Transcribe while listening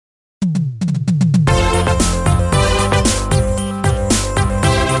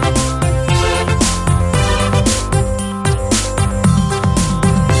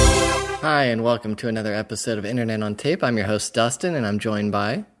Hi, and welcome to another episode of Internet on Tape. I'm your host, Dustin, and I'm joined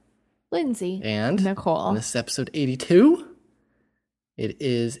by... Lindsay. And... Nicole. And this is episode 82. It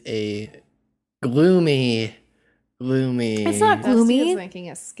is a gloomy... It's not gloomy. Dusty is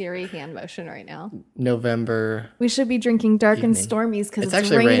making a scary hand motion right now. November... We should be drinking dark evening. and stormies because it's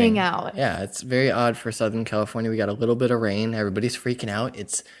actually raining out. Yeah, it's very odd for Southern California. We got a little bit of rain. Everybody's freaking out.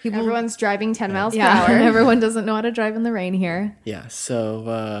 Everyone's driving 10 miles per Yeah, hour. everyone doesn't know how to drive in the rain here. Yeah,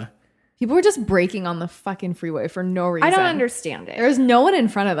 so... People were just braking on the fucking freeway for no reason. I don't understand it. There's no one in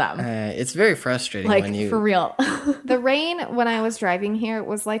front of them. it's very frustrating Like, when you... for real. The rain when I was driving here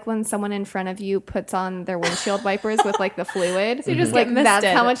was like when someone in front of you puts on their windshield wipers with like the fluid. So you just get like that's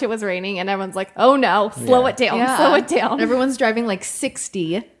misted. how much it was raining, and everyone's like, "Oh no, slow it down, Yeah. slow it down." Everyone's driving like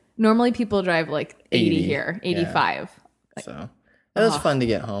 60. Normally people drive like 80 80, here, yeah. 85. So it was fun to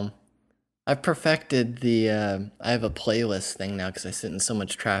get home. I've perfected the... I have a playlist thing now because I sit in so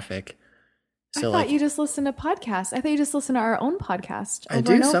much traffic. So I thought you just listened to podcasts. I thought you just listened to our own podcast. I over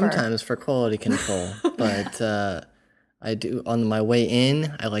do and over. sometimes for quality control, but I do on my way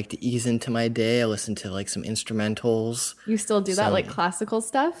in. I like to ease into my day. I listen to like some instrumentals, You still do that, like classical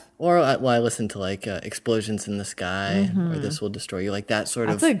stuff? or I listen to like Explosions in the Sky or This Will Destroy You, like that sort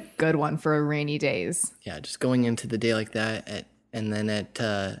That's of. a good one for rainy days. Yeah, just going into the day like that, and then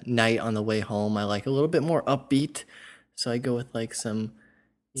at night on the way home, I like a little bit more upbeat. So I go with like some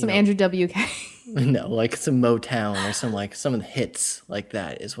Andrew WK. No, like some Motown or some of the hits like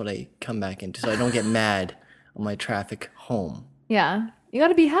that is what I come back into, so I don't get mad on my traffic home. Yeah. You got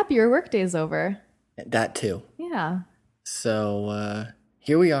to be happy your workday's over. That too. Yeah. So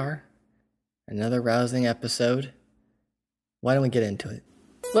here we are, another rousing episode. Why don't we get into it?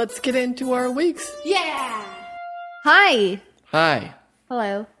 Let's get into our weeks. Yeah. Hi. Hi.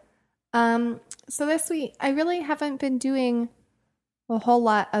 Hello. So this week I really haven't been doing a whole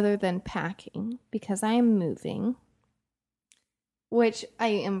lot other than packing because I am moving, which I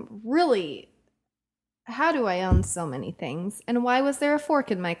am really... How do I own so many things? And why was there a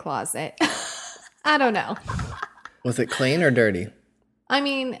fork in my closet? I don't know. Was it clean or dirty? I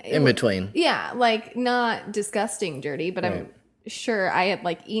mean... In between. Yeah, like not disgusting dirty, but Right. I'm sure I had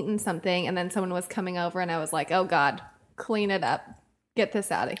like eaten something and then someone was coming over and I was like, oh God, clean it up. Get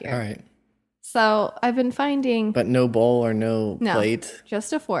this out of here. All right. So I've been finding But no bowl or no plate?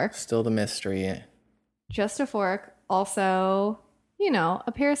 just a fork. Still the mystery. Just a fork. Also,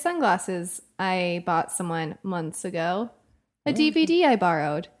 a pair of sunglasses I bought someone months ago. A DVD I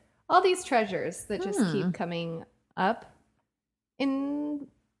borrowed. All these treasures that just keep coming up in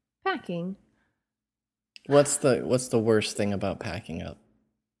packing. What's the worst thing about packing up?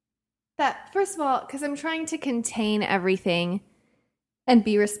 That, first of all, because I'm trying to contain everything and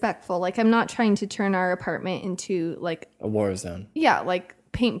be respectful. Like, I'm not trying to turn our apartment into, like... A war zone. Yeah, like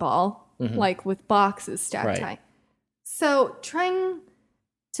paintball. Like, with boxes stacked Right. high. So, trying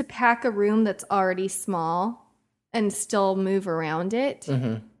to pack a room that's already small and still move around it.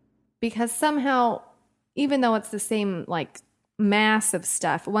 Because somehow, even though it's the same, like, mass of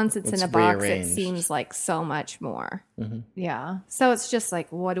stuff, once it's in a box, it rearranged. seems like so much more. Yeah. So it's just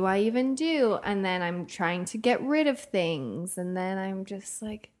like, what do I even do? And then I'm trying to get rid of things. And then I'm just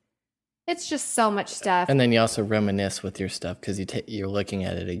like, it's just so much stuff. And then you also reminisce with your stuff because you're looking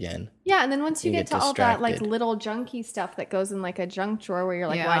at it again. Yeah. And then once you You get get to all that like distracted. little junky stuff that goes in like a junk drawer where you're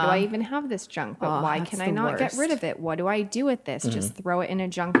like, Yeah. why do I even have this junk? But Oh, why that's can I the not get rid worst. of it? What do I do with this? Just throw it in a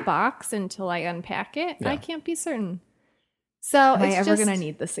junk box until I unpack it? Yeah. I can't be certain. So Am I it's ever just... going to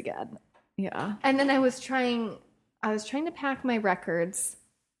need this again? Yeah. And then I was trying to pack my records,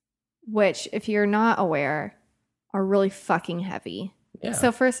 which, if you're not aware, are really fucking heavy. Yeah.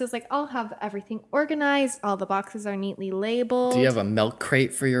 So first it was like, I'll have everything organized. All the boxes are neatly labeled. Do you have a milk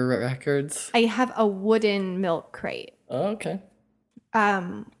crate for your records? I have a wooden milk crate. Oh, okay.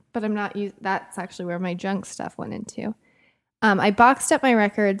 But I'm not that's actually where my junk stuff went into. I boxed up my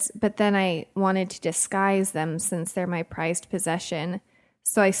records, but then I wanted to disguise them since they're my prized possession.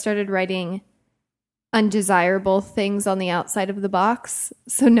 So I started writing undesirable things on the outside of the box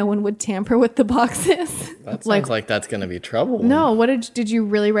so no one would tamper with the boxes. That sounds like that's going to be trouble. No, what did you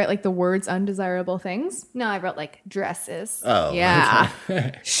really write, like the words undesirable things? No, I wrote like dresses, Oh, Yeah.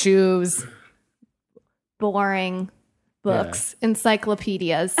 okay. Shoes. boring books,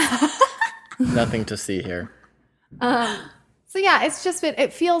 encyclopedias. Nothing to see here. So yeah, it's just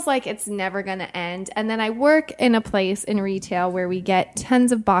it feels like it's never going to end. And then I work in a place in retail where we get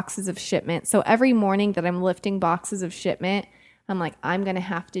tons of boxes of shipment. So every morning that I'm lifting boxes of shipment, I'm like, I'm going to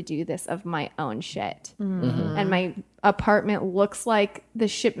have to do this of my own shit. And apartment looks like the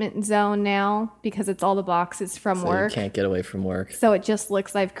shipment zone now because it's all the boxes from So work. you can't get away from work. So it just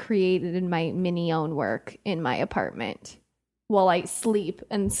looks I've created my mini own work in my apartment while I sleep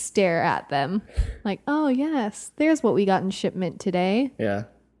and stare at them. Like, oh, yes, there's what we got in shipment today. Yeah.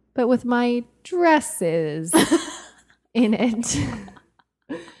 But with my dresses in it.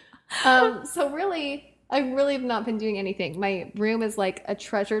 So really, I really have not been doing anything. My room is like a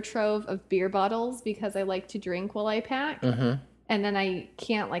treasure trove of beer bottles because I like to drink while I pack. Mm-hmm. And then I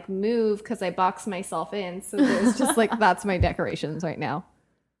can't like move because I box myself in. So there's just like, that's my decorations right now.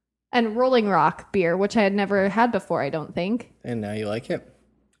 And Rolling Rock beer, which I had never had before, I don't think. And now you like it?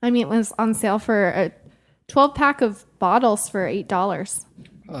 I mean, it was on sale for a 12-pack of bottles for $8.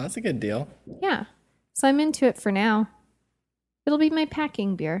 Oh, that's a good deal. Yeah. So I'm into it for now. It'll be my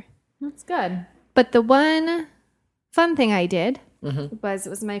packing beer. That's good. But the one fun thing I did Mm-hmm. was it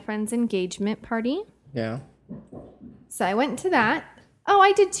was my friend's engagement party. Yeah. So I went to that. Oh,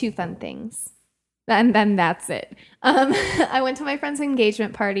 I did 2 fun things. And then that's it. I went to my friend's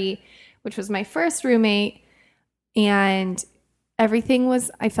engagement party, which was my first roommate. And everything was,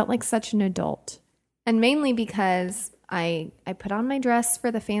 I felt like such an adult. And mainly because I put on my dress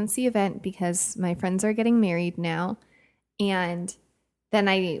for the fancy event because my friends are getting married now. And then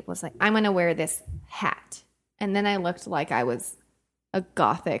I was like, I'm going to wear this hat. And then I looked like I was a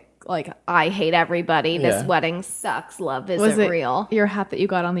gothic, like, I hate everybody. This Yeah. wedding sucks. Love Was isn't it real. your hat that you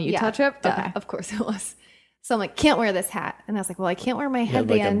got on the Utah trip? Duh, Okay. of course it was. So I'm like, can't wear this hat. And I was like, well, I can't wear my You had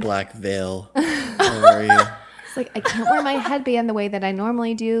like a headband. black veil over you. It's like, I can't wear my headband the way that I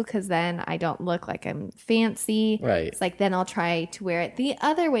normally do because then I don't look like I'm fancy. Right. It's like, then I'll try to wear it the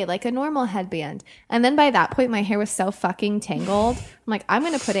other way, like a normal headband. And then by that point, my hair was so fucking tangled. I'm like, I'm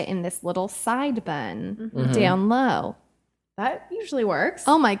going to put it in this little side bun down low. That usually works.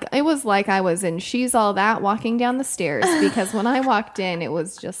 Oh my God. It was like I was in She's All That walking down the stairs because when I walked in, it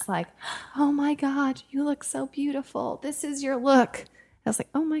was just like, oh my God, you look so beautiful. This is your look. I was like,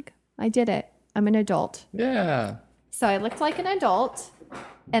 oh my God, I did it. I'm an adult. Yeah. So I looked like an adult.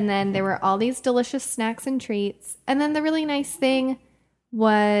 And then there were all these delicious snacks and treats. And then the really nice thing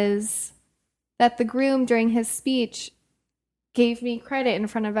was that the groom during his speech gave me credit in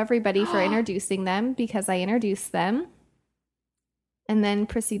front of everybody for introducing them because I introduced them. And then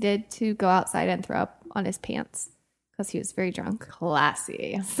proceeded to go outside and throw up on his pants because he was very drunk.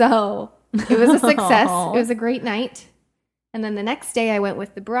 Classy. So it was a success. It was a great night. And then the next day I went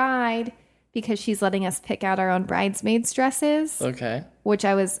with the bride because she's letting us pick out our own bridesmaids dresses, Okay. which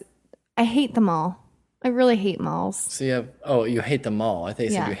I hate them all. I really hate malls. So you have, you hate them all. I think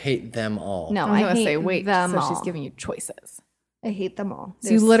you said Yeah. you hate them all. No, I was I going to hate say, wait, them so all. she's giving you choices. I hate them all.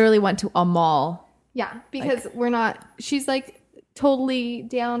 So you literally went to a mall. Yeah, because she's like totally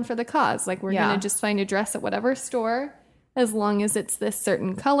down for the cause. Like we're Yeah. going to just find a dress at whatever store as long as it's this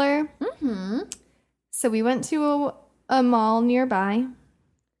certain color. Mm-hmm. So we went to a mall nearby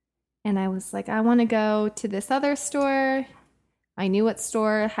and I was like, I want to go to this other store. I knew what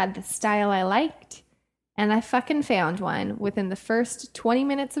store had the style I liked. And I fucking found one within the first 20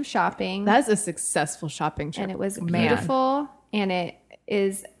 minutes of shopping. That's a successful shopping trip. And it was Man. beautiful. And it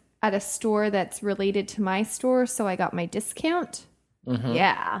is at a store that's related to my store. So I got my discount. Mm-hmm.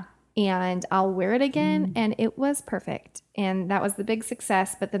 Yeah. And I'll wear it again. And it was perfect. And that was the big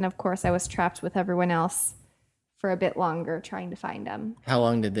success. But then, of course, I was trapped with everyone else for a bit longer trying to find them. How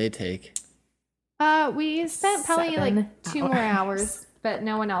long did they take? We spent probably 7 like 2 more hours, but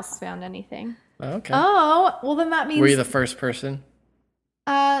no one else found anything. Okay. Oh, well then that means Were you the first person?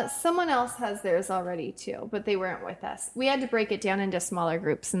 Someone else has theirs already too, but they weren't with us. We had to break it down into smaller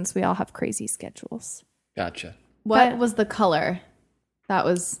groups since we all have crazy schedules. Gotcha. what but- was the color that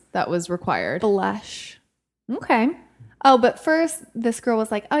was required? Blush. Okay. Oh, but first, this girl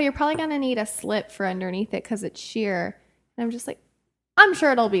was like, oh, you're probably going to need a slip for underneath it because it's sheer. And I'm just like, I'm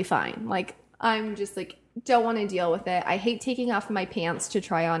sure it'll be fine. Like, I'm just like, don't want to deal with it. I hate taking off my pants to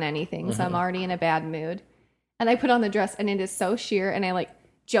try on anything. So I'm already in a bad mood. And I put on the dress and it is so sheer. And I like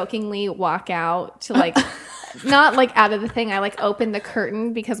jokingly walk out to like, not like out of the thing. I like open the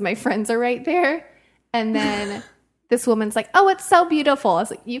curtain because my friends are right there. And then this woman's like, oh, it's so beautiful. I was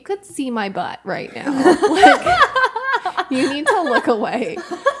like, you could see my butt right now. Like, you need to look away.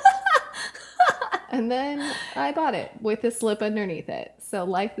 And then I bought it with a slip underneath it. So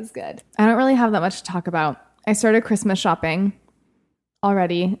life is good. I don't really have that much to talk about. I started Christmas shopping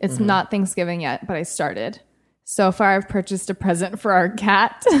already. It's not Thanksgiving yet, but I started. So far, I've purchased a present for our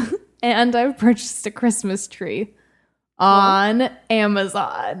cat and I've purchased a Christmas tree on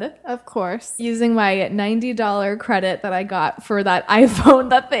Amazon. Of course. Using my $90 credit that I got for that iPhone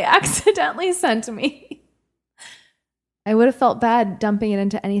that they accidentally sent me. I would have felt bad dumping it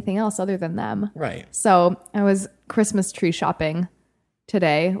into anything else other than them. Right. So I was Christmas tree shopping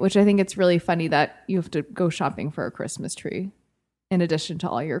today, which I think it's really funny that you have to go shopping for a Christmas tree in addition to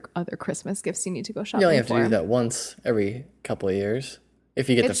all your other Christmas gifts you need to go shopping for. You only have to do that once every couple of years if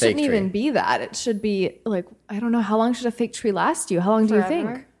you get the fake tree. It shouldn't even be that. It should be like, I don't know, how long should a fake tree last you? How long do you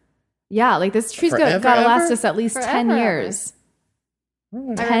think? Yeah, like this tree's got to last us at least 10 years.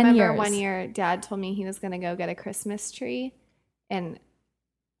 I remember one year Dad told me he was going to go get a Christmas tree, and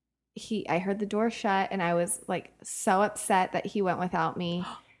I heard the door shut, and I was like so upset that he went without me.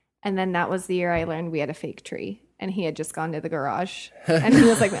 And then that was the year I learned we had a fake tree, and he had just gone to the garage, and he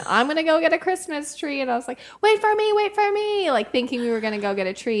was like, I'm going to go get a Christmas tree. And I was like, wait for me, like thinking we were going to go get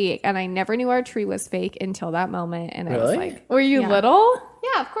a tree. And I never knew our tree was fake until that moment. And I was like, were you little?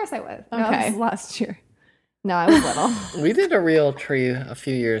 Yeah, of course I was. Okay. No, it was last year. No, I was little. We did a real tree a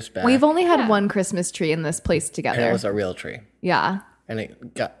few years back. We've only had one Christmas tree in this place together. And it was a real tree. Yeah. And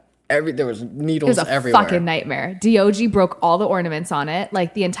it got there was needles everywhere. It was a everywhere. fucking nightmare. Dog broke all the ornaments on it.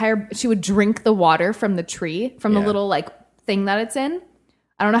 Like she would drink the water from the tree, from the little like thing that it's in.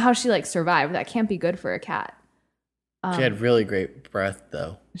 I don't know how she like survived. That can't be good for a cat. She had really great breath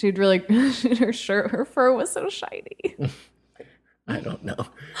though. Her fur was so shiny. I don't know.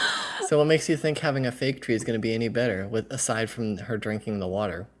 So what makes you think having a fake tree is going to be any better aside from her drinking the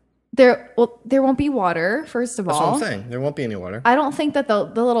water? There won't be water, first of all. That's what I'm saying. There won't be any water. I don't think that the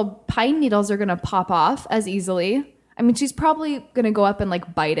little pine needles are going to pop off as easily. I mean, she's probably going to go up and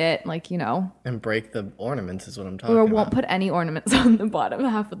like bite it, like, you know. And break the ornaments is what I'm talking about. Or won't put any ornaments on the bottom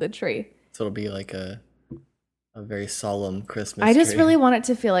half of the tree. So it'll be like a very solemn Christmas I just tree. really want it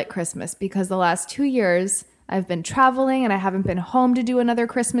to feel like Christmas because the last 2 years I've been traveling and I haven't been home to do another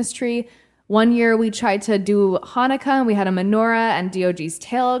Christmas tree. One year we tried to do Hanukkah and we had a menorah and Dog's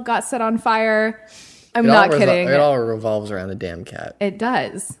tail got set on fire. I'm not kidding. It all revolves around the damn cat. It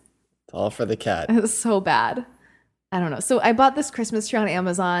does. It's all for the cat. It's so bad. I don't know. So I bought this Christmas tree on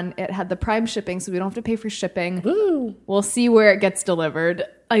Amazon. It had the Prime shipping, so we don't have to pay for shipping. Woo. We'll see where it gets delivered.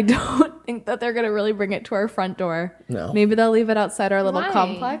 I don't think that they're going to really bring it to our front door. No. Maybe they'll leave it outside our little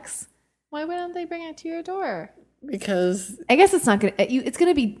complex. Why wouldn't they bring it to your door? Because I guess it's not going to. It's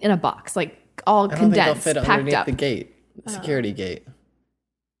going to be in a box, like all condensed, think they'll fit packed underneath up. the gate, the security gate.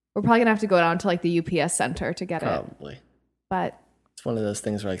 We're probably going to have to go down to like the UPS center to get it. Probably. But it's one of those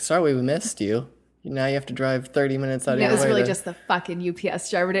things where like, sorry, we missed you. Now you have to drive 30 minutes out of your way. It was really just the fucking UPS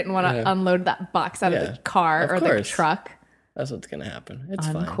driver didn't want to unload that box out of the car or the truck. That's what's going to happen. It's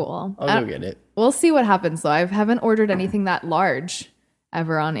fine. Cool. I'll go get it. We'll see what happens, though. I haven't ordered anything that large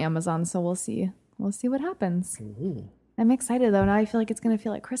ever on Amazon, so we'll see. We'll see what happens. Ooh. I'm excited, though. Now I feel like it's going to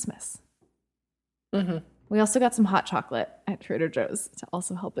feel like Christmas. Mm-hmm. We also got some hot chocolate at Trader Joe's to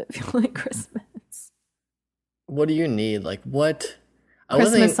also help it feel like Christmas. What do you need? Like, what? I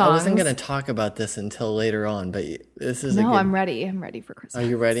Christmas wasn't going to talk about this until later on, but this is I'm ready. I'm ready for Christmas. Are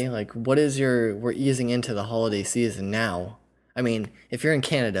you ready? Like, what is we're easing into the holiday season now. I mean, if you're in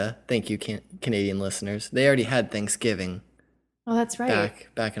Canada, thank you, Canadian listeners. They already had Thanksgiving. Oh, that's right.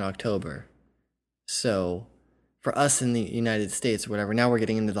 Back in October. So, for us in the United States or whatever, now we're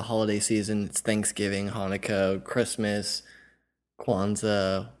getting into the holiday season. It's Thanksgiving, Hanukkah, Christmas,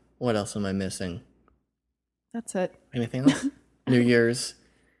 Kwanzaa. What else am I missing? That's it. Anything else? New Year's.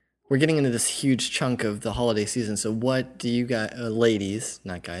 We're getting into this huge chunk of the holiday season. So what do you guys, ladies,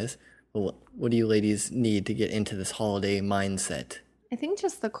 not guys, but what do you ladies need to get into this holiday mindset? I think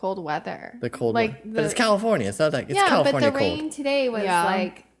just the cold weather. The cold weather. But it's California. It's not that. It's California but the rain today was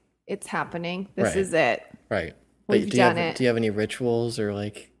like, it's happening. This is it. Right. We've done it. Do you have any rituals or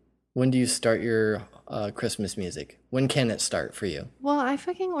like, when do you start your Christmas music? When can it start for you? Well, I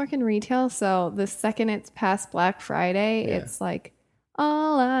fucking work in retail, so the second it's past Black Friday, it's like,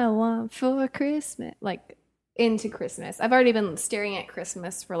 all I want for Christmas, like into Christmas. I've already been staring at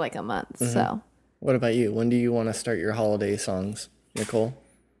Christmas for like a month, so. What about you? When do you want to start your holiday songs, Nicole?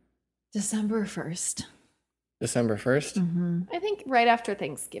 December 1st. December 1st? Mm-hmm. I think right after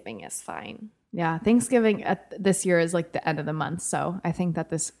Thanksgiving is fine. Yeah, Thanksgiving this year is like the end of the month, so I think that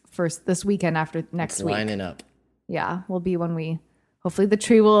this weekend after next week, lining up. Yeah, will be when hopefully the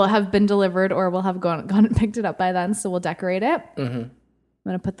tree will have been delivered or we'll have gone and picked it up by then, so we'll decorate it. Mm-hmm. I'm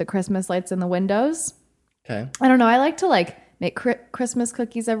gonna put the Christmas lights in the windows. Okay. I don't know. I like to make Christmas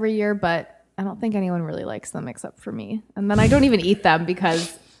cookies every year, but I don't think anyone really likes them except for me. And then I don't even eat them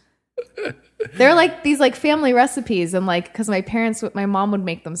because they're like these like family recipes, and like because my mom would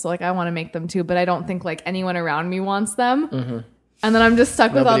make them, so like I want to make them too, but I don't think like anyone around me wants them. Mm-hmm. And then I'm just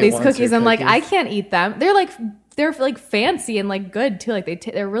stuck with all Nobody these wants cookies, your and like cookies. I can't eat them. They're like fancy and like good too. Like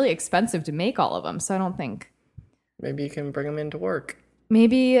they're really expensive to make all of them, so I don't think Maybe you can bring them into work.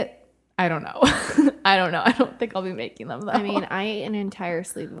 Maybe, I don't know. I don't know. I don't think I'll be making them though. I mean, I ate an entire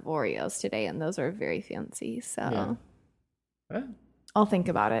sleeve of Oreos today, and those are very fancy. So Yeah. Well, I'll think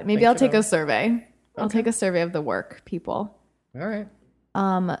about it. Maybe Think I'll it take a over. survey. I'll Okay. take a survey of the work people. all right.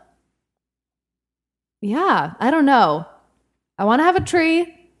 Yeah, I don't know. I want to have a tree. I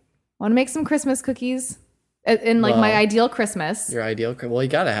want to make some Christmas cookies in like my Well, ideal Christmas. Your ideal. Well, you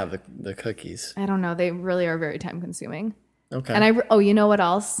got to have the cookies. I don't know. They really are very time consuming. Okay. And oh, you know what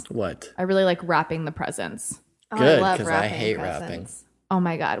else? What? I really like wrapping the presents. Good, love 'cause I wrapping hate presents. Oh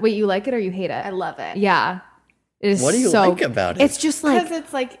my God. Wait, you like it or you hate it? I love it. Yeah. It is What do you so, like about it? It's just like, Because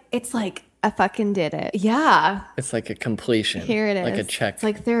it's like I fucking did it. yeah. It's like a completion. Here it Like a is. check. It's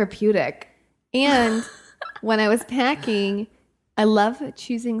like therapeutic. And when I was packing, I love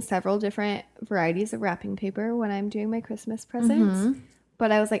choosing several different varieties of wrapping paper when I'm doing my Christmas presents. Mm-hmm.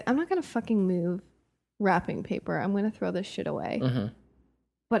 But I was like, I'm not going to fucking move wrapping paper. I'm going to throw this shit away. Mm-hmm.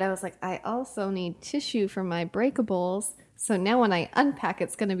 But I was like, I also need tissue for my breakables. So now when I unpack,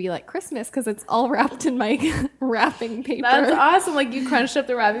 it's going to be like Christmas because it's all wrapped in my wrapping paper. That's awesome. Like you crunched up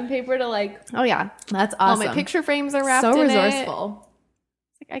the wrapping paper to like, Oh, yeah. that's All awesome. my picture frames are wrapped so in it. resourceful.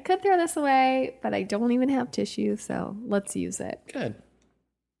 Like, I could throw this away, but I don't even have tissue. So let's use it. Good.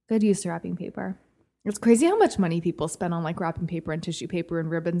 Good use to wrapping paper. It's crazy how much money people spend on like wrapping paper and tissue paper and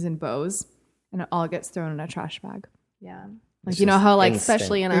ribbons and bows, and it all gets thrown in a trash bag. Yeah. Like It's you know just how like instant.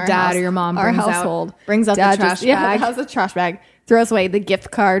 Especially in your our dad house, or your mom our brings household. brings out Dad the trash just, bag. has a trash bag, throws away the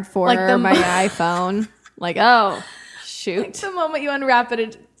gift card for Like the my mo- iPhone. Like, oh, Like shoot. the moment you unwrap it,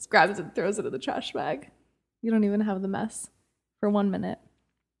 it just grabs it and throws it in the trash bag. You don't even have the mess for 1 minute.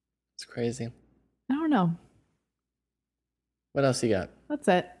 It's crazy. I don't know. What else you got? That's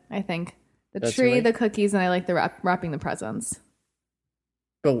it. I think the That's your tree, week? the cookies, and I like the wrapping the presents.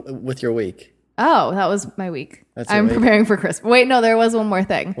 But with your week. Oh, that was my week. That's your I'm week? preparing for Christmas. Wait, no, there was one more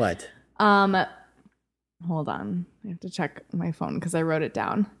thing. What? Hold on. I have to check my phone because I wrote it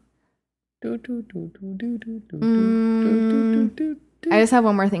down. I just have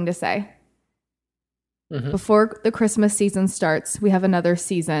one more thing to say. Mhm. Before the Christmas season starts, we have another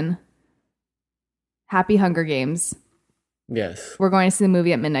season. Happy Hunger Games. Yes. We're going to see the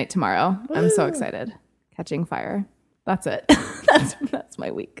movie at midnight tomorrow. I'm so Woo. excited. Catching Fire. That's it. that's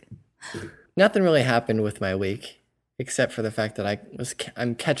my week. Nothing really happened with my week, except for the fact that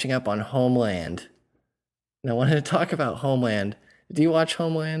I'm catching up on Homeland. And I wanted to talk about Homeland. Do you watch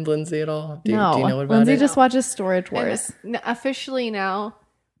Homeland, Lindsay, at all? Do you know about Lindsay it? just watches Storage Wars. Officially now,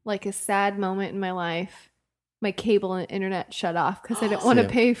 like a sad moment in my life, my cable and internet shut off because I didn't want to yeah.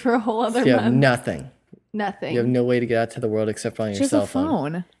 pay for a whole other You have month. nothing. Nothing. You have no way to get out to the world except on She your has cell a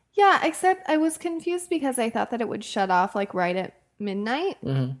phone. phone. Yeah, except I was confused because I thought that it would shut off like right at midnight.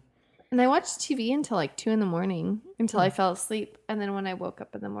 Mm-hmm. And I watched TV until like 2 a.m. until I fell asleep. And then when I woke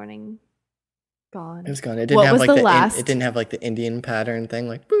up in the morning, gone. It was gone. It didn't What have was like the the last- it didn't have like the Indian pattern thing,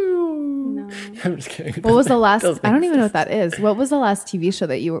 like boo. No. I'm just kidding. What was the last? Those I don't things even know what that is. What was the last TV show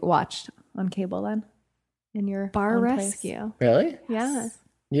that you watched on cable then? In your Bar own place? Rescue. Really? Yeah.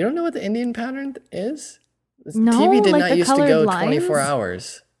 You don't know what the Indian pattern is? No, TV did like not the used to colored go lines? 24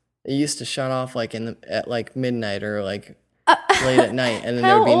 hours. It used to shut off like at like midnight or like late at night, and then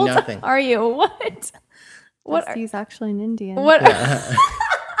How there'd be old nothing. are you? What? What? Are, He's actually an Indian. what?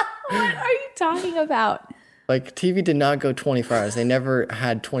 what are you talking about? Like TV did not go 24 hours. They never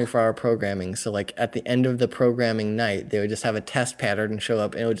had 24-hour programming. So like at the end of the programming night, they would just have a test pattern show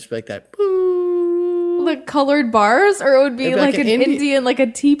up, and it would just be like that. Boo. The colored bars, or it would be It'd be like like an an Indian, like a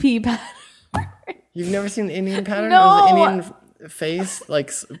TP pattern. You've never seen an Indian pattern? No. It was an Indian face, like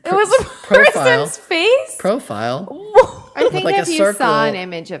It was a profile. person's face. Profile. I think like a if you circle- saw an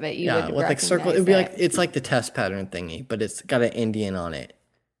image of it, you Yeah, would with like circle. It would recognize be like it's like the test pattern thingy, but it's got an Indian on it.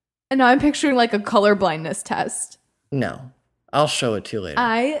 And now I'm picturing like a color blindness test. No, I'll show it to you later.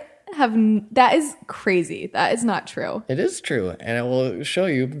 I have that is crazy. That is not true. It is true, and I will show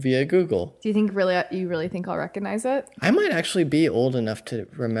you via Google. Do you think you really think I'll recognize it? I might actually be old enough to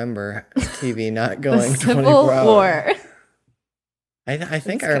remember TV not The going Civil 24 hours. War. I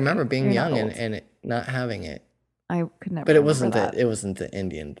think I okay. remember being You're young not and, old. and it not having it, I could never. but it remember wasn't that. it wasn't the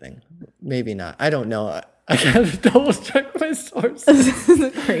Indian thing. Maybe not. I don't know. I gotta double check my sources. This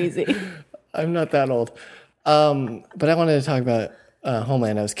is crazy. I'm not that old. But I wanted to talk about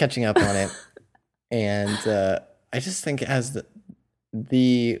Homeland. I was catching up on it, and I just think it has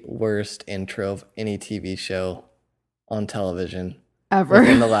the worst intro of any TV show on television Ever.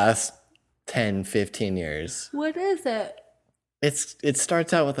 within the last 10, 15 years. What is it? It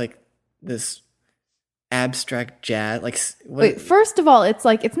starts out with like this abstract jazz, like Wait, first of all, it's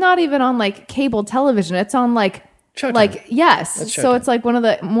like it's not even on like cable television. It's on like Showtime. Like, yes. That's So Showtime. it's like one of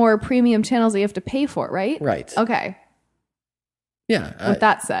the more premium channels that you have to pay for, right? Right. Okay. Yeah. With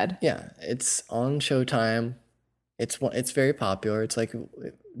that said. Yeah, it's on Showtime. It's very popular. It's like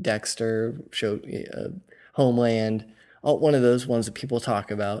Dexter, Homeland, one of those ones that people talk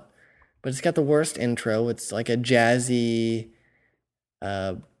about. But it's got the worst intro. It's like a jazzy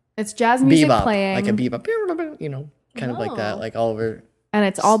It's jazz music bebop, playing. like a bebop, kind of like that, like all over and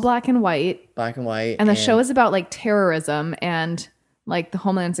it's all black and white. black and white. And the show is about like terrorism and like the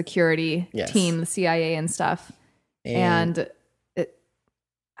Homeland Security team, the CIA and stuff. And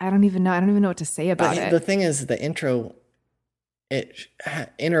I don't even know what to say about it. The thing is, the intro, it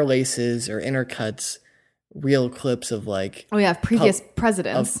interlaces or intercuts real clips of like previous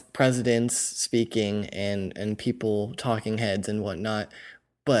presidents. Of presidents speaking and people talking heads and whatnot,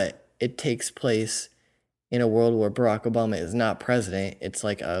 but it takes place in a world where Barack Obama is not president. It's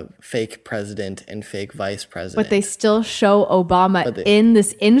like a fake president and fake vice president. But they still show Obama in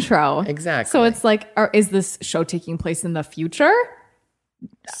this intro. Exactly. So it's like, is this show taking place in the future?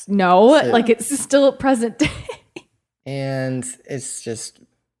 No, like it's still present day. And it's just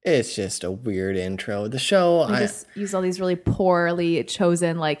a weird intro. The show, They just use all these really poorly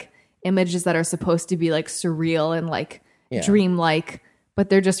chosen like images that are supposed to be like surreal and like dreamlike, but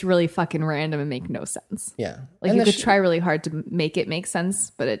they're just really fucking random and make no sense. Yeah. Like you could try really hard to make it make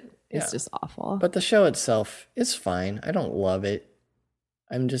sense, but it's just awful. But the show itself is fine. I don't love it.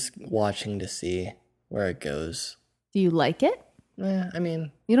 I'm just watching to see where it goes. Do you like it? I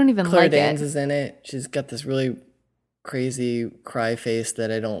mean, you don't even Claire like Danes it. is in it. She's got this really crazy cry face that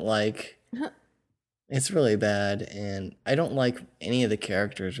I don't like. It's really bad, and I don't like any of the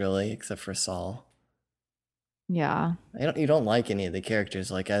characters really, except for Saul. Yeah. You don't like any of the characters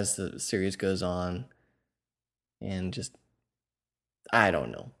like as the series goes on, and just I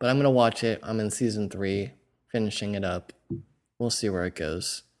don't know. But I'm gonna watch it. I'm in season 3, finishing it up. We'll see where it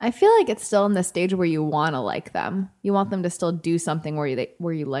goes. I feel like it's still in the stage where you want to like them. You want them to still do something where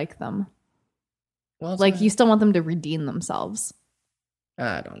you like them. Well, like you still want them to redeem themselves.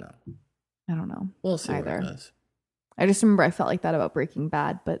 I don't know. We'll see where it goes. I just remember I felt like that about Breaking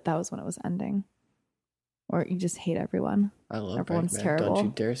Bad, but that was when it was ending. Or you just hate everyone. I love Everyone's Breaking Bad. terrible. Don't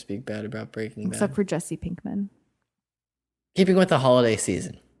you dare speak bad about Breaking Bad. Except for Jesse Pinkman. Keeping with the holiday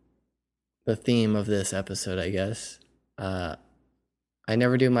season, the theme of this episode, I guess. I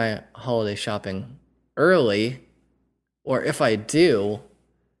never do my holiday shopping early, or if I do,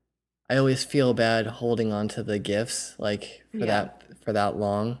 I always feel bad holding on to the gifts like for that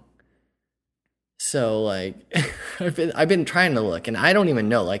long. So like I've been trying to look, and I don't even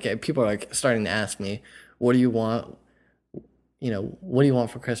know. Like people are like starting to ask me, "What do you want? What do you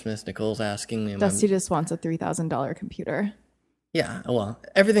want for Christmas?" Nicole's asking me. Dusty just wants a $3,000 computer. Yeah, well,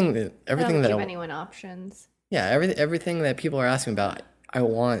 everything that give anyone options. Yeah, everything that people are asking about, I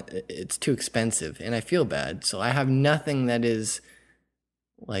want. It's too expensive, and I feel bad. So I have nothing that is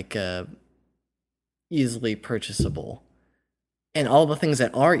like easily purchasable, and all the things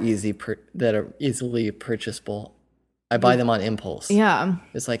that are easily purchasable, I buy them on impulse. Yeah,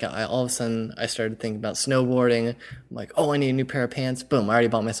 it's like all of a sudden I started thinking about snowboarding. I'm like, oh, I need a new pair of pants. Boom! I already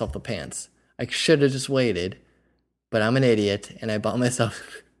bought myself the pants. I should have just waited, but I'm an idiot, and I bought myself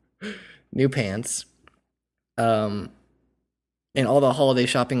new pants. And all the holiday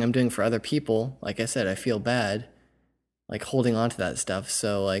shopping I'm doing for other people, like I said, I feel bad, like holding on to that stuff.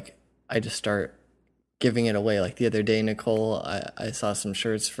 So like I just start giving it away. Like the other day, Nicole, I saw some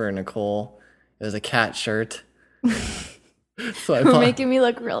shirts for Nicole. It was a cat shirt. So you're making me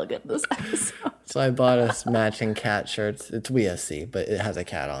look real good this episode. So I bought us matching cat shirts. It's WeSC, but it has a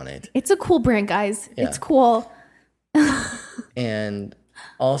cat on it. It's a cool brand, guys. Yeah. It's cool. And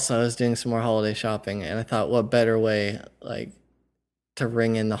also, I was doing some more holiday shopping, and I thought, what better way, like, to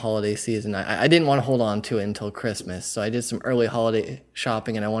ring in the holiday season? I didn't want to hold on to it until Christmas, so I did some early holiday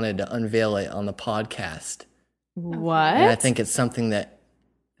shopping, and I wanted to unveil it on the podcast. What? And I think it's something that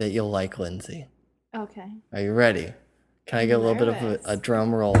you'll like, Lindsay. Okay. Are you ready? Can I get a little bit of a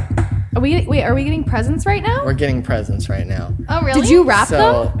drum roll? Are we getting presents right now? We're getting presents right now. Oh, really? Did you wrap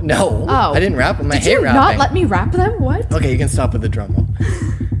them? No. Oh. I didn't wrap them. I hate wrapping. Not let me wrap them? What? Okay, you can stop with the drum roll.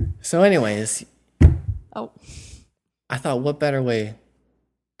 So anyways, I thought, what better way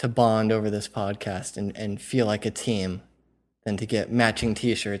to bond over this podcast and feel like a team than to get matching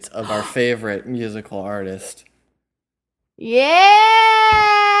t-shirts of our favorite musical artist. Yeah!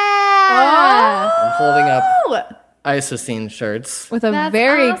 I'm holding up Isocene shirts. With a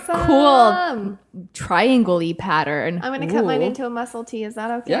very cool triangle-y pattern. I'm going to cut mine into a muscle tee. Is that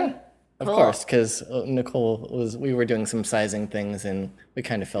okay? Yeah, of course, because Nicole we were doing some sizing things, and we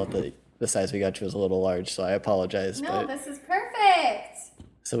kind of felt that the size we got you was a little large, so I apologize. No, but this is perfect.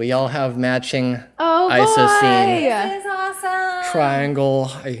 so we all have matching Oh, Isocene boy. This is awesome.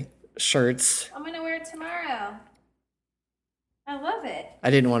 triangle shirts. I'm going to wear it tomorrow. I love it. I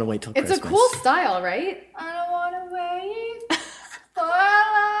didn't want to wait till It's Christmas. a cool style, right? I don't want to wait for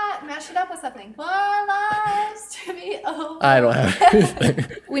life. Mash it up with something. For lives to be over. I don't have anything.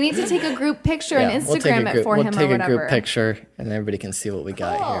 We need to take a group picture and we'll take Instagram a it group, for we'll him take or a whatever. group picture, and everybody can see what we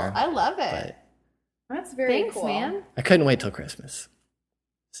got Cool. here. I love it. But That's very Thanks, cool. man. I couldn't wait till Christmas.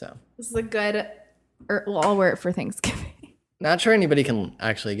 So, This is a good. Well, I'll wear it for Thanksgiving. not sure anybody can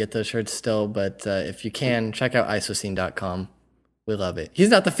actually get those shirts still, but if you can, check out isocene.com. We love it. He's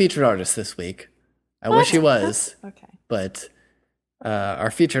not the featured artist this week. I wish he was, Okay. but our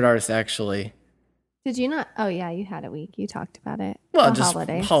featured artist actually, Did you not? Oh, yeah, you had a week. You talked about it. well, The just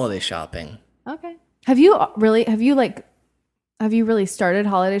holidays. holiday shopping. Okay. Have you really started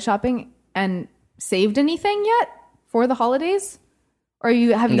holiday shopping and saved anything yet for the holidays? Or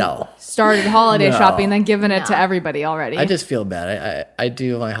have you No. started holiday No. shopping then given it to everybody already? I just feel bad. I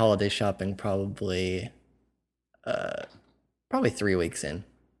do my holiday shopping probably 3 weeks in.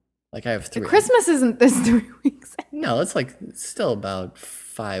 Like I have 3. Christmas isn't this 3 weeks. No, it's still about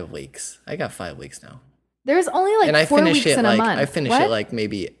 5 weeks. I got 5 weeks now. There's only like And I 4 finish weeks it in a month. I finish What? it like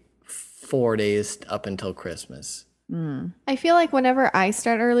maybe 4 days up until Christmas. I feel like whenever I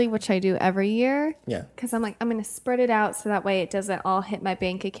start early, which I do every year, Yeah. because I'm like, I'm going to spread it out so that way it doesn't all hit my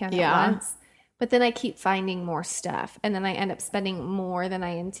bank account Yeah. at once. But then I keep finding more stuff. And then I end up spending more than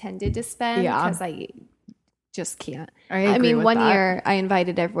I intended to spend Yeah. because I just can't. I agree mean, with one that. year I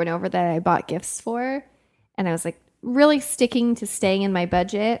invited everyone over that I bought gifts for. And I was like really sticking to staying in my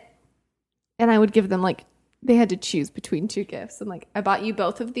budget. And I would give them they had to choose between 2 gifts. I'm like, I bought you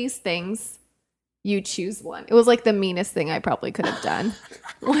both of these things. You choose one. It was like the meanest thing I probably could have done.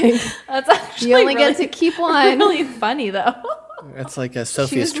 That's actually You only get to keep one. really funny though. It's like a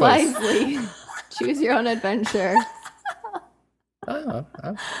Sophie's Choose choice. wisely. Choose your own adventure. Oh,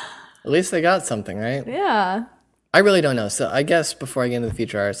 at least they got something, right? Yeah. I really don't know. So I guess before I get into the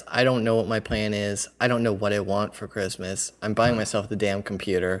feature artists, I don't know what my plan is. I don't know what I want for Christmas. I'm buying myself the damn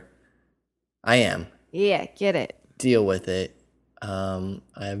computer. I am. Yeah, get it. Deal with it. I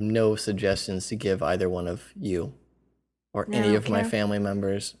have no suggestions to give either one of you or I any don't of my care. family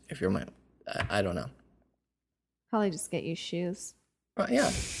members. If you're I don't know. Probably just get you shoes. But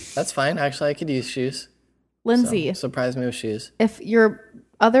yeah, that's fine. Actually, I could use shoes. Lindsay, So, surprise me with shoes. if your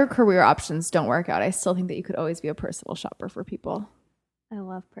other career options don't work out, I still think that you could always be a personal shopper for people. I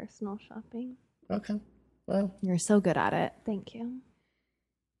love personal shopping. Okay. Well, You're so good at it. Thank you.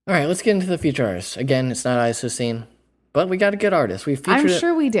 all right. Let's get into the feature artists. Again, it's not Isocene, but we got a good artist. We've featured I'm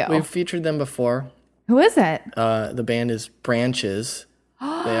sure we do. We've featured them before. Who is it? The band is Branches.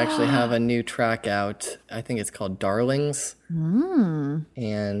 They actually have a new track out. I think it's called Darlings, and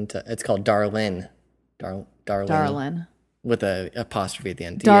it's called Darlin. Darlin. Darlin. With a apostrophe at the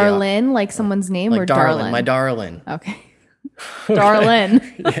end. Darlin, like someone's name, Like or Darlin. Darlin? My Darlin. Okay. Darlin.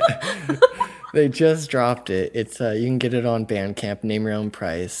 They just dropped it. It's you can get it on Bandcamp. Name your own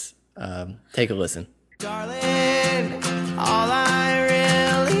price. Take a listen. Darling, all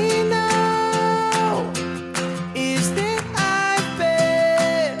I really know is that I've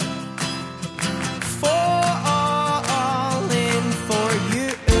been falling for you.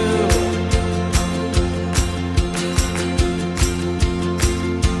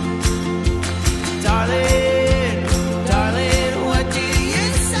 Darling, darling, what do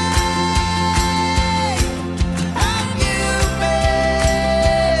you say? Have you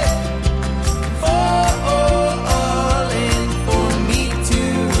been falling for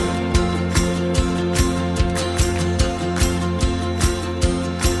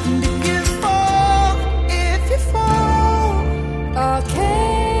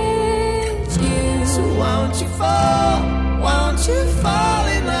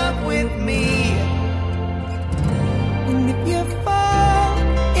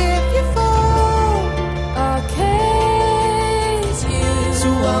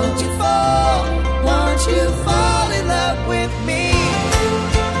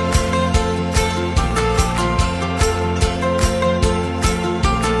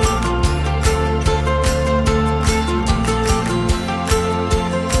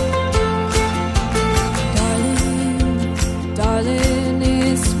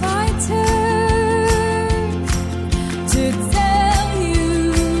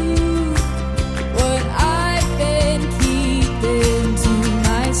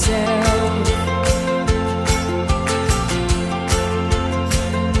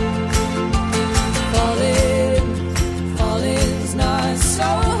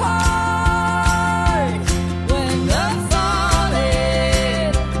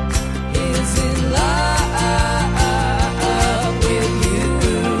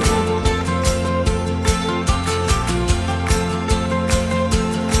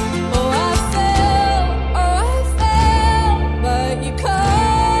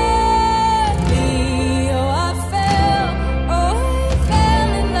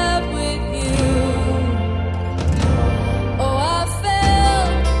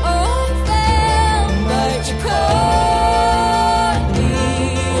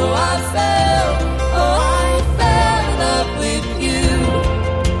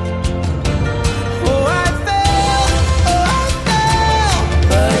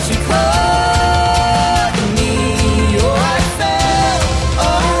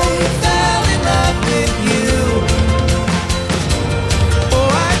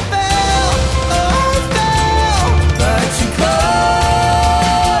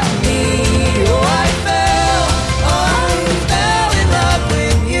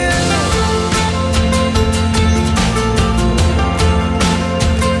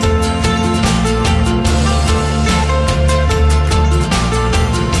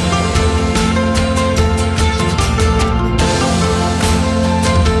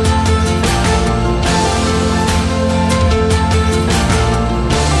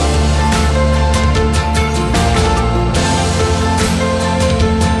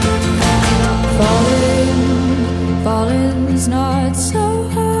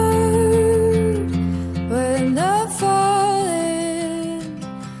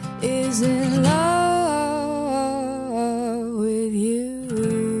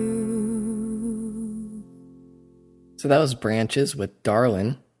So that was Branches with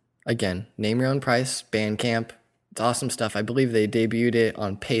Darlin'. Again, name your own price, Bandcamp. It's awesome stuff. I believe they debuted it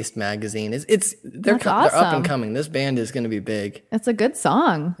on Paste magazine. They're That's up and awesome. coming. This band is going to be big. It's a good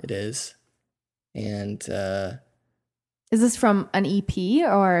song. It is. And Is this from an EP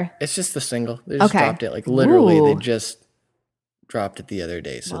or? it's just the single. They just Okay. dropped it. Like literally, Ooh. they just dropped it the other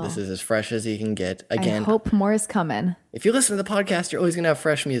day. So this is as fresh as you can get. Again, I hope more is coming. if you listen to the podcast, you're always going to have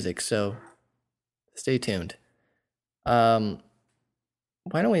fresh music. So stay tuned.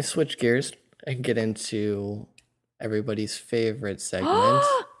 Why don't we switch gears and get into everybody's favorite segment?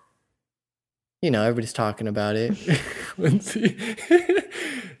 You know, everybody's talking about it. Lindsay,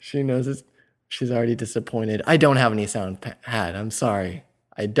 she knows it. She's already disappointed. I don't have any sound pad. I'm sorry.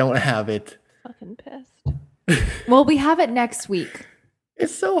 I don't have it. Fucking pissed. Well, we have it next week.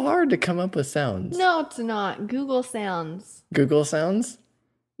 It's so hard to come up with sounds. No, it's not. Google sounds. Google sounds?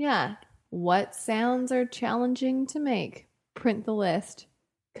 Yeah. What sounds are challenging to make? Print the list.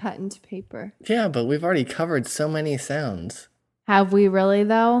 Cut into paper. Yeah, but we've already covered so many sounds. Have we really,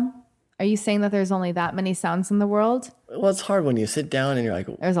 though? Are you saying that there's only that many sounds in the world? Well, it's hard when you sit down and you're like,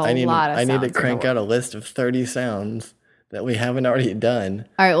 There's a I need lot of I need sounds to in the crank out a world. list of 30 sounds that we haven't already done.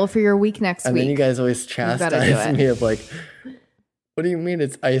 All right, well, for your week next And week. then you guys always gotta do chastise it. me of like, what do you mean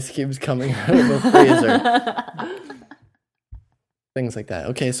it's ice cubes coming out of the freezer? Things like that.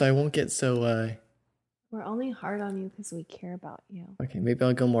 Okay, so I won't get so, We're only hard on you because we care about you. okay, maybe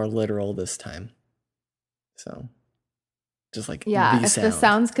I'll go more literal this time. So, just like Yeah, the if sound. the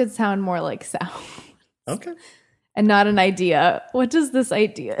sounds could sound more like sound Okay. and not an idea. What does this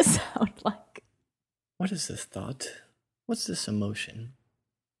idea sound like? What is this thought? What's this emotion?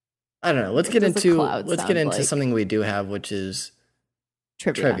 I don't know. Let's What get does a into cloud let's get sound into like? something we do have, which is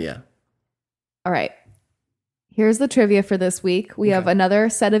Trivia. trivia. All right. Here's the trivia for this week. We have Okay. another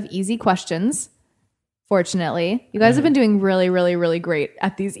set of easy questions. Fortunately, you guys have been doing really, really, really great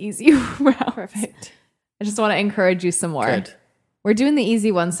at these easy rounds. Perfect. I just want to encourage you some more. Good. We're doing the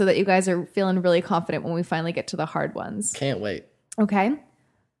easy ones so that you guys are feeling really confident when we finally get to the hard ones. Can't wait. Okay.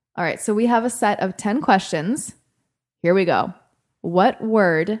 All right. So we have a set of 10 questions. Here we go. What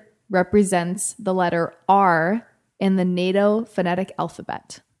word represents the letter R in the NATO phonetic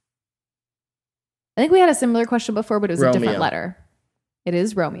alphabet? I think we had a similar question before, but it was a different Romeo. letter. It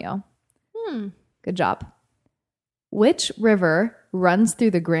is Romeo. Hmm. Good job. Which river runs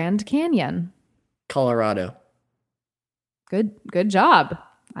through the Grand Canyon? Colorado. Good job.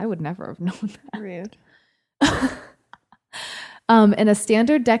 I would never have known that. Rude. In a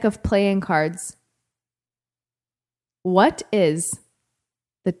standard deck of playing cards, what is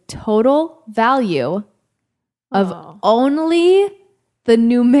the total value of Oh. only the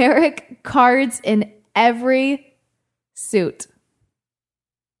numeric cards in every suit?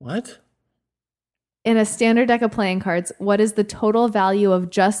 What? In a standard deck of playing cards, what is the total value of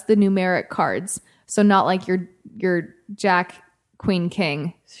just the numeric cards? So not like your Jack, Queen,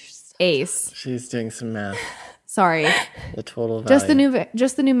 King, Ace. She's doing some math. Sorry, The total value.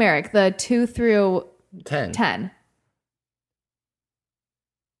 just the numeric, the 2 through 10. 10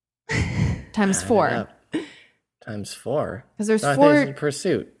 times Add it 4 up. Times 4. because there's No, I think four it's per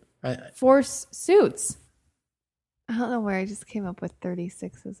suit. Right? suits. I don't know where I just came up with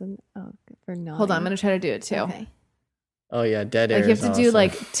 36 as an for 9. Hold on, I'm gonna try to do it too. Okay. Oh yeah, dead air. Like you have is to do awesome.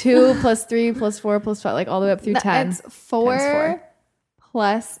 like 2 plus 3 plus 4 plus 5, like all the way up through 10. It's 4 times 4.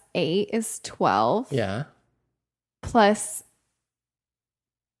 plus 8 is 12. Yeah. Plus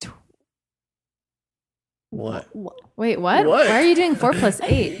What? Wait, what? What? Why are you doing 4 plus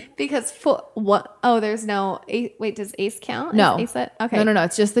 8? because what? Oh, there's no 8. Wait, does ace count? No. Is ace okay. No.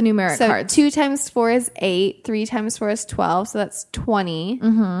 It's just the numeric So cards. 2 times 4 is 8. 3 times 4 is 12. So that's 20.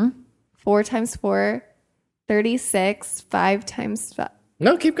 Mm-hmm. 4 times 4, 36. 5 times 5,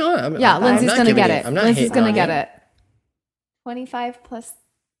 No, keep going. Yeah, I'm Lindsay's not gonna giving get you- it. I'm not Lindsay's hating gonna on get you. it. 25 plus.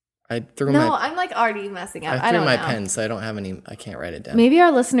 I threw No, my I'm like already messing up. I I threw don't my know. pen, so I don't have any. I can't write it down. Maybe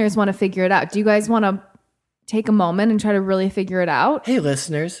our listeners want to figure it out. Do you guys want to take a moment and try to really figure it out? Hey,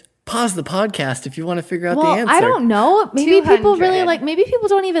 listeners, pause the podcast if you want to figure out Well, the answer. I don't know. Maybe people really 200. like. Maybe people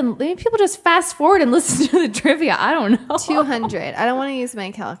don't even. Maybe people just fast forward and listen to the trivia. I don't know. 200. I don't want to use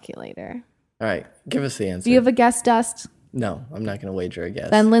my calculator. All right, give us the answer. Do you have a guess, Dust? No, I'm not going to wager a guess.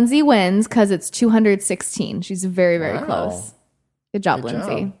 Then Lindsay wins because it's 216. She's very, very Wow. close. Good job, Good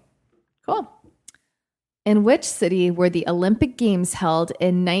Lindsay. job. Cool. In which city were the Olympic Games held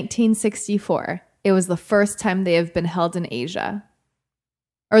in 1964? It was the first time they have been held in Asia.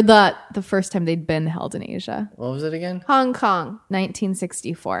 Or the first time they'd been held in Asia. What was it again? Hong Kong,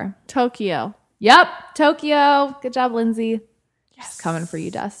 1964. Tokyo. Yep, Tokyo. Good job, Lindsay. Yes. Coming for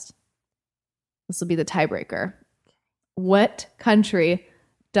you, Dust. This will be the tiebreaker. What country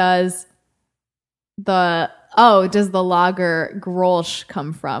does the lager Grolsch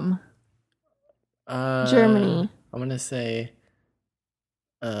come from? Germany. I'm gonna say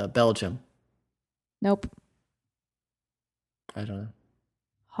Belgium. Nope. I don't know.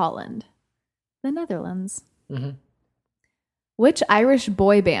 Holland. The Netherlands. Mm-hmm. Which Irish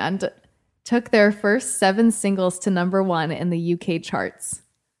boy band took their first 7 singles to number 1 in the UK charts?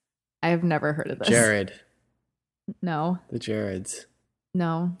 I have never heard of this. Jared. No. The Jareds.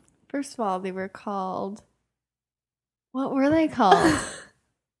 No. First of all, they were called. What were they called?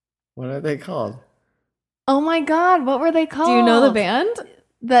 What are they called? Oh my God! What were they called? Do you know the band?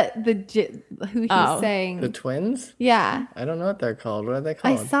 Who he's Oh. saying? The Twins? Yeah, I don't know what they're called. What are they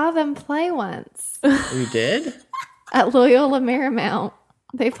I called? saw them play once You did? at Loyola Marymount.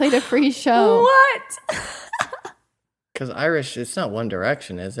 They played a free show. What? Because Irish, it's not One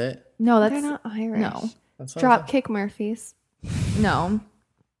Direction, is it? No, that's They're not Irish. No. That's what I'm Dropkick Murphys. No.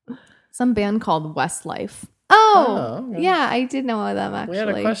 Some band called Westlife. Oh, okay. yeah, I did know them saying. actually. We had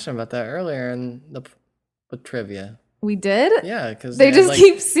a question about that earlier in the with trivia. We did? Yeah, because They just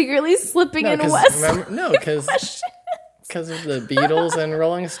keep secretly slipping in West. because of the Beatles and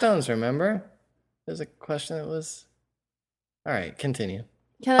Rolling Stones. Remember, there's a question that was. All right, continue.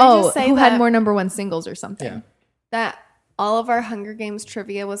 Can I just say who that, had more number 1 singles or something? Yeah. that all of our Hunger Games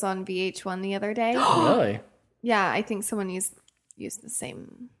trivia was on VH1 the other day? Really? Yeah, I think someone used the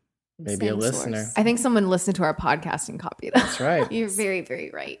same. Maybe a same listener. source. I think someone listened to our podcast and copied it. That's right. You're very, very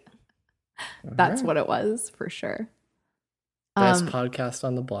right. That's what it was for sure. Best podcast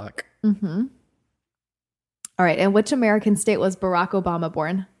on the block. Mm-hmm. All right. And which American state was Barack Obama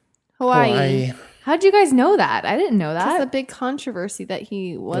born? Hawaii. How'd you guys know that? I didn't know That's that. a big controversy that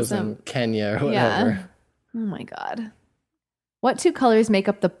he Was in wasn't. Kenya or Yeah. whatever. Oh my God. What 2 colors make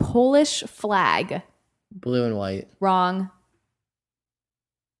up the Polish flag? Blue and white. Wrong.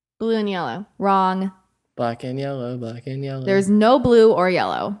 Blue and yellow. Wrong. Black and yellow. Black and yellow. There's no blue or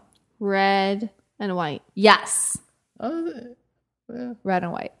yellow. Red and white. Yes. Oh, yeah, Red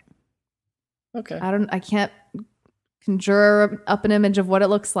and white. okay. I can't conjure up an image of what it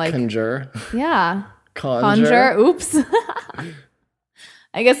looks like. Conjure. Yeah. Conjure. Oops.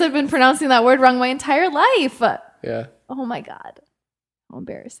 I guess I've been pronouncing that word wrong my entire life. Yeah, Oh my God. How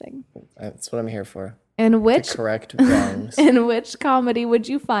embarrassing. that's what I'm here for. In To which correct wrongs. in which comedy would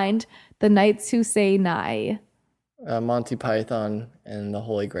you find the knights who say nigh? Monty Python and the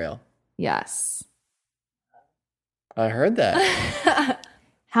Holy Grail. Yes. I heard that.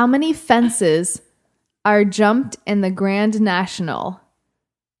 How many fences are jumped in the Grand National?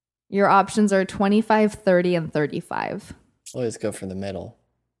 Your options are 25, 30, and 35. Always go for the middle.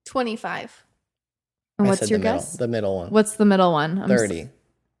 25. And I what's said your the middle. guess? The middle one. What's the middle one? 30.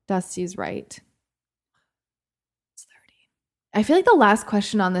 Dusty's right. It's 30. I feel like the last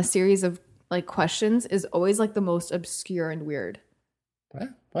question on this series of like questions is always like the most obscure and weird. Well,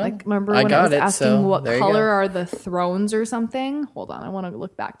 Like remember I when I got was it, asking so what there you color go. are the thrones or something? Hold on, I want to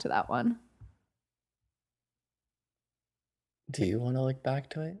look back to that one. Do you want to look back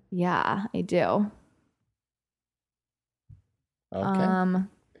to it? Yeah, I do. Okay. I'm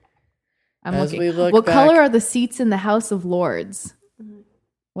As looking. we look What back- color are the seats in the House of Lords?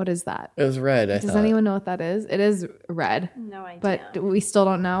 What is that? It was red, I Does thought. anyone know what that is? It is red, No idea. but we still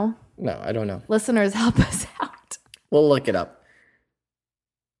don't know. No, I don't know. Listeners, help us out. We'll look it up.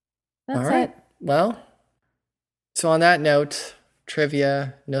 That's All right. it. Well, so on that note,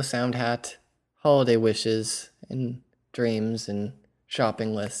 trivia, no sound hat, holiday wishes, and dreams, and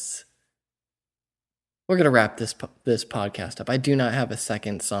shopping lists. We're going to wrap this podcast up. I do not have a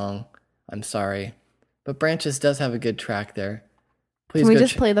second song. I'm sorry. But Branches does have a good track there. Please Can we go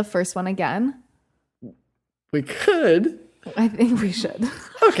just play the first one again? We could. I think we should.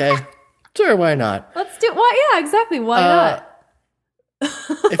 Okay. Sure, why not? Let's do. Why? Yeah, exactly. Why not?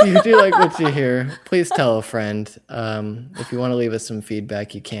 If you do like what you hear, please tell a friend. If you want to leave us some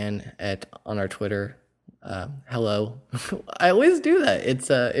feedback, you can on our Twitter. Hello. I always do that. It's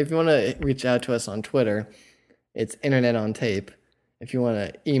if you want to reach out to us on Twitter, it's Internet on Tape. If you want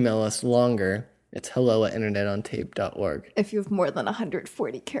to email us longer, it's hello@internetontape.org. If you have more than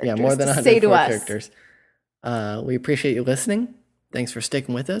 140 characters, Yeah, more than to say 104 to us. characters. We appreciate you listening. Thanks for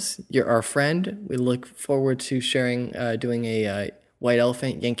sticking with us. You're our friend. We look forward to sharing, doing a White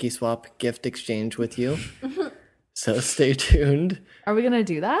Elephant Yankee Swap gift exchange with you. So stay tuned. Are we gonna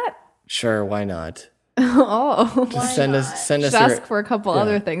do that? Sure, why not? Oh, Just send us just your ask for a couple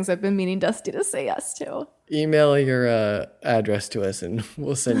other things. I've been meaning Dusty to say yes to. email your address to us, and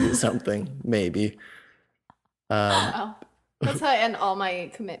we'll send you something. Maybe. That's how I end all my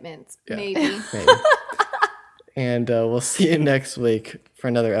commitments. Maybe. Maybe. And we'll see you next week for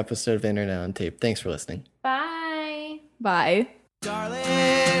another episode of Internet on Tape. Thanks for listening. Bye. Bye.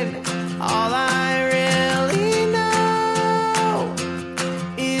 Darling, all I really know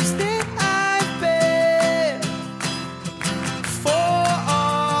is that I've been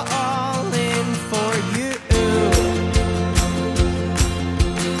falling for you.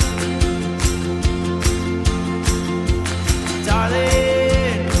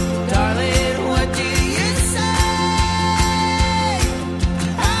 Darling, darling, what do you say?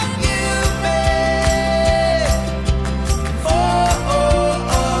 Have you been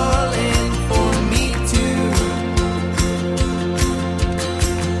falling for me too?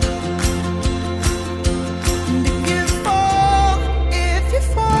 And if you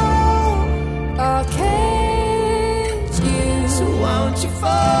fall, I'll catch you. So won't you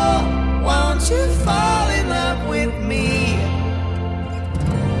fall in love with me?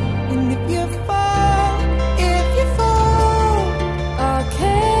 And if you fall, I'll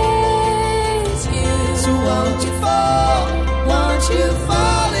catch you. So won't you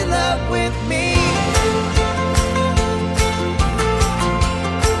fall in love with me?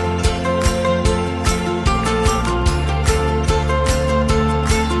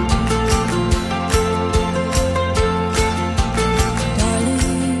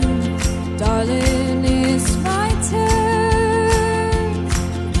 Darling, it's my turn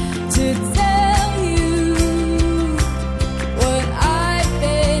to tell you what I've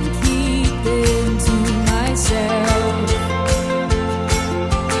been keeping to myself.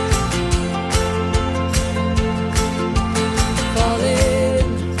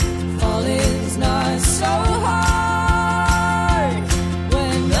 Falling's not so hard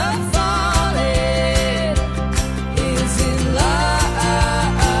when the falling is in love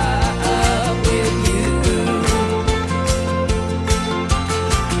with you.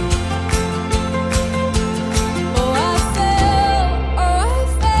 Oh, I fell,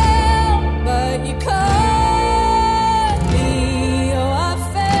 but you caught me. Oh, I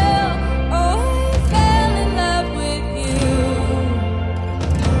fell in love with you.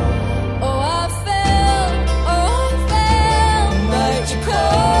 Oh, I fell, but you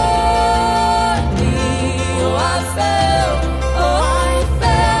caught me. Oh, I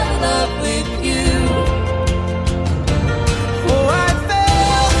fell in love with you. Oh, I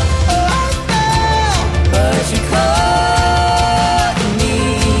fell, But you caught me.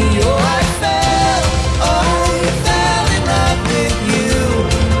 oh, I fell in love with you.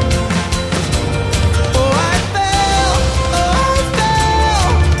 Oh, I fell,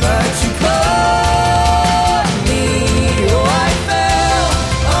 But you caught me. oh, I fell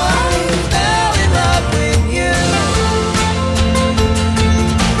in love with you.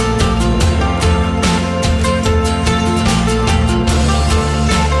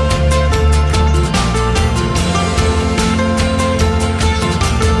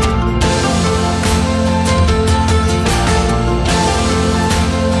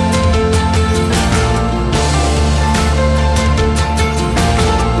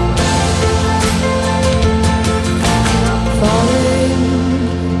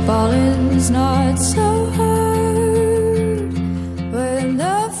 Falling's not so hard when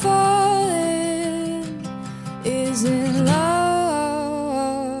the falling is in love.